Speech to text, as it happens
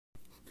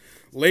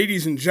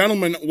Ladies and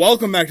gentlemen,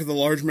 welcome back to the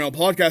Large Male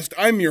Podcast.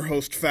 I'm your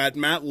host, Fat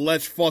Matt.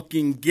 Let's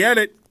fucking get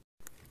it.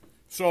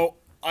 So,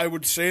 I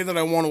would say that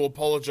I want to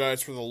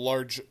apologize for the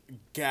large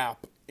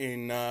gap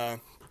in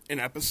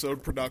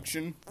episode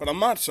production, but I'm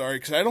not sorry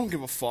because I don't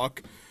give a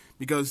fuck,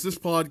 because this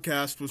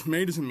podcast was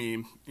made as a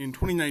meme in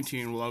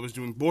 2019 while I was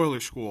doing Boiler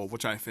School,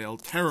 which I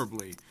failed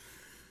terribly.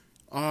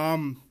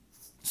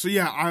 So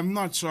yeah, I'm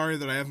not sorry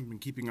that I haven't been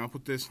keeping up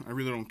with this. I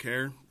really don't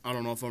care. I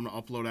don't know if I'm going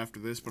to upload after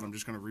this, but I'm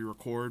just going to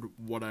re-record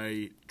what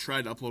I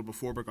tried to upload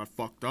before but got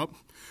fucked up.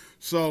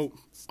 So,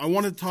 I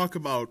want to talk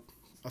about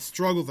a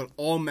struggle that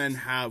all men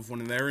have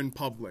when they're in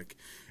public.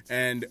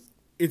 And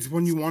it's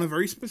when you want a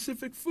very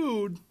specific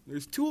food.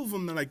 There's two of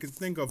them that I could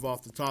think of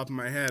off the top of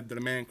my head that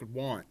a man could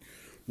want.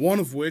 One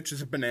of which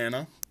is a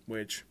banana,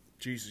 which,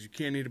 Jesus, you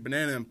can't eat a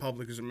banana in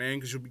public as a man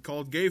because you'll be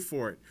called gay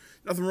for it.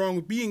 Nothing wrong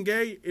with being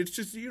gay, it's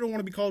just you don't want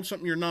to be called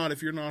something you're not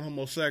if you're not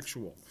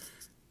homosexual.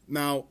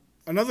 Now,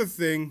 another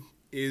thing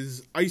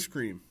is ice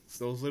cream.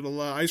 Those little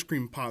ice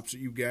cream pops that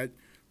you get,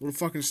 little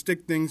fucking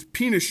stick things,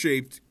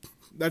 penis-shaped.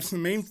 That's the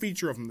main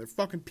feature of them. They're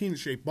fucking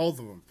penis-shaped, both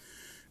of them.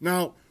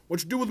 Now,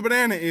 what you do with the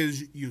banana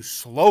is you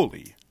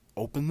slowly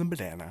open the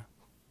banana,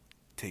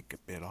 take a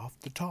bit off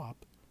the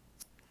top,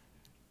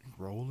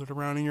 roll it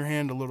around in your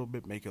hand a little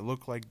bit, make it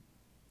look like,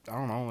 I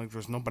don't know, like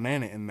there's no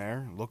banana in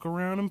there. Look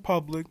around in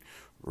public,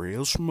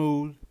 real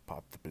smooth,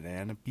 pop the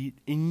banana beat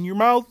in your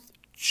mouth,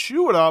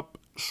 chew it up,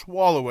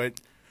 swallow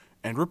it,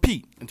 and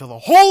repeat until the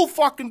whole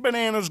fucking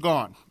banana's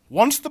gone.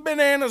 Once the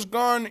banana's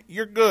gone,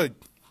 you're good.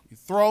 You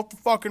throw out the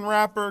fucking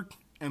wrapper,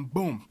 and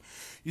boom.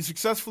 You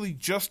successfully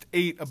just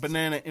ate a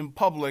banana in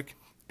public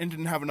and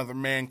didn't have another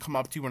man come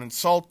up to you and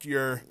insult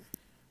your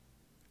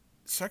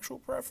sexual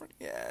preference?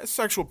 Yeah,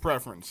 sexual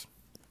preference.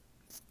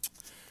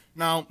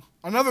 Now,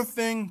 another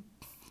thing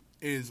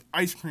is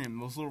ice cream,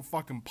 those little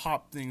fucking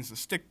pop things, the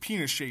stick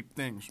penis-shaped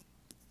things.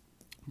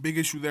 Big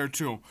issue there,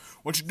 too.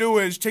 What you do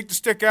is take the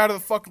stick out of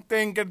the fucking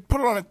thing, put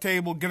it on a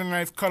table, get a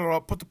knife, cut it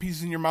up, put the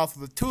pieces in your mouth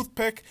with a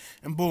toothpick,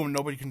 and boom,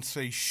 nobody can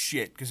say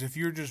shit. Because if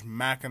you're just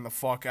macking the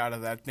fuck out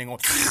of that thing,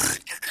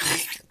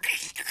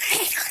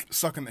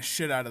 sucking the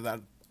shit out of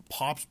that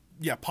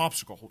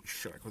popsicle. Holy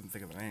shit, I couldn't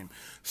think of the name.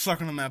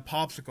 Sucking on that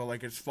popsicle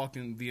like it's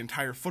fucking the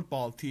entire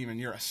football team and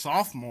you're a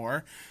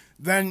sophomore,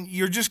 then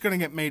you're just going to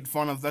get made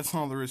fun of. That's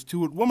all there is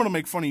to it. Women will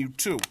make fun of you,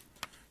 too.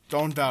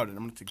 Don't doubt it. I'm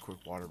going to take a quick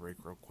water break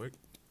real quick.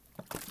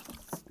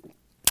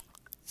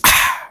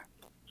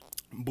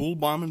 Bull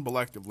bomb and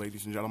Belective,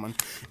 ladies and gentlemen.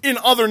 In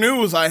other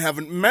news I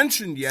haven't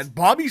mentioned yet,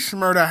 Bobby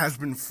Shmurda has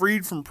been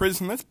freed from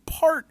prison. That's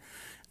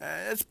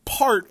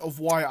part of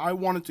why I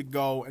wanted to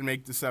go and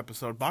make this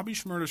episode. Bobby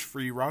Shmurda's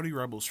free, Rowdy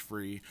Rebel's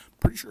free.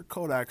 Pretty sure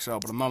Kodak's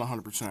out, but I'm not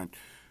 100%.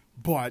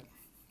 But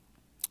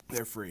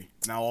they're free.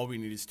 Now all we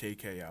need is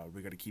TK out.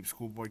 We got to keep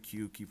Schoolboy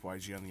Q, keep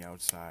YG on the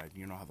outside.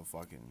 You know how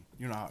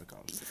it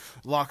goes.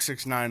 Lock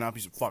 6ix9ine up.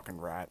 He's a fucking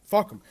rat.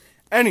 Fuck him.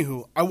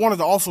 Anywho, I wanted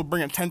to also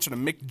bring attention to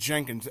Mick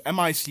Jenkins,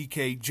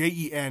 MickJenkins,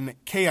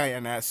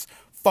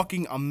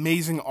 fucking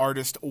amazing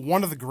artist,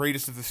 one of the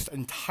greatest of this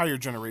entire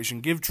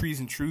generation. Give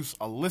Trees and Truths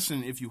a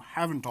listen if you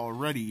haven't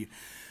already.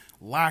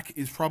 Lack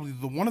is probably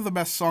one of the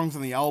best songs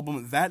on the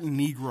album, That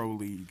Negro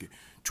League.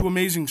 Two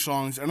amazing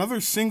songs. Another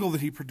single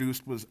that he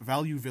produced was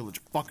Value Village.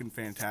 Fucking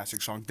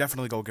fantastic song.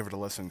 Definitely go give it a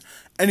listen.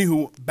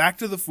 Anywho, back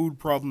to the food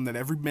problem that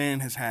every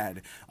man has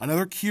had.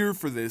 Another cure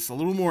for this, a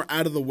little more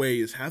out of the way,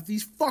 is have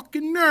these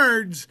fucking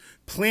nerds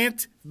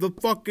plant the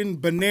fucking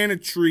banana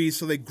trees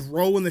so they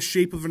grow in the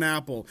shape of an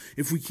apple.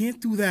 If we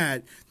can't do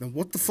that, then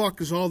what the fuck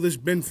has all this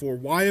been for?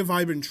 Why have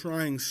I been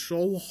trying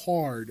so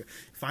hard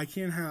if I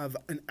can't have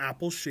an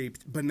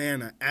apple-shaped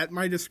banana at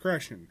my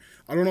discretion?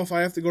 I don't know if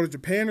I have to go to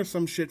Japan or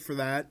some shit for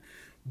that.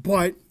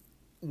 But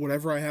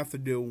whatever I have to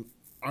do,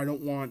 I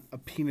don't want a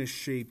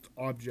penis-shaped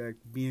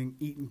object being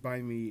eaten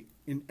by me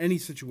in any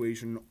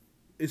situation,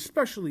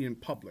 especially in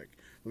public,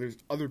 where there's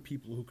other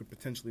people who could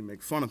potentially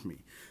make fun of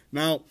me.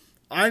 Now,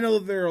 I know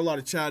that there are a lot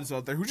of chads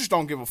out there who just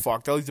don't give a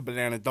fuck. They'll eat the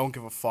banana, don't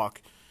give a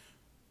fuck.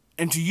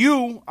 And to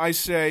you, I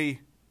say,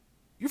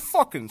 you're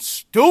fucking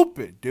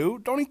stupid,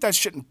 dude. Don't eat that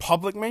shit in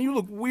public, man. You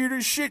look weird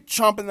as shit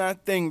chomping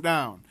that thing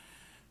down.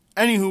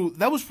 Anywho,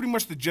 that was pretty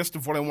much the gist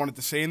of what I wanted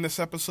to say in this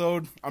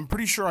episode. I'm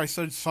pretty sure I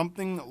said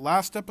something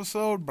last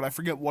episode, but I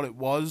forget what it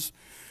was.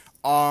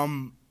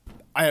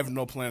 I have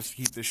no plans to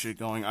keep this shit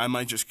going. I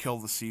might just kill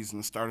the season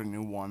and start a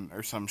new one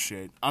or some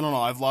shit. I don't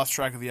know. I've lost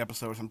track of the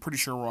episodes. I'm pretty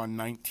sure we're on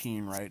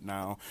 19 right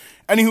now.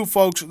 Anywho,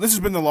 folks, this has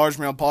been the Large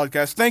Male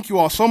Podcast. Thank you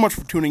all so much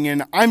for tuning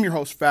in. I'm your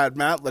host, Fat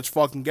Matt. Let's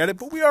fucking get it.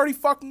 But we already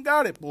fucking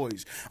got it,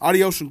 boys.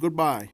 Adios and goodbye.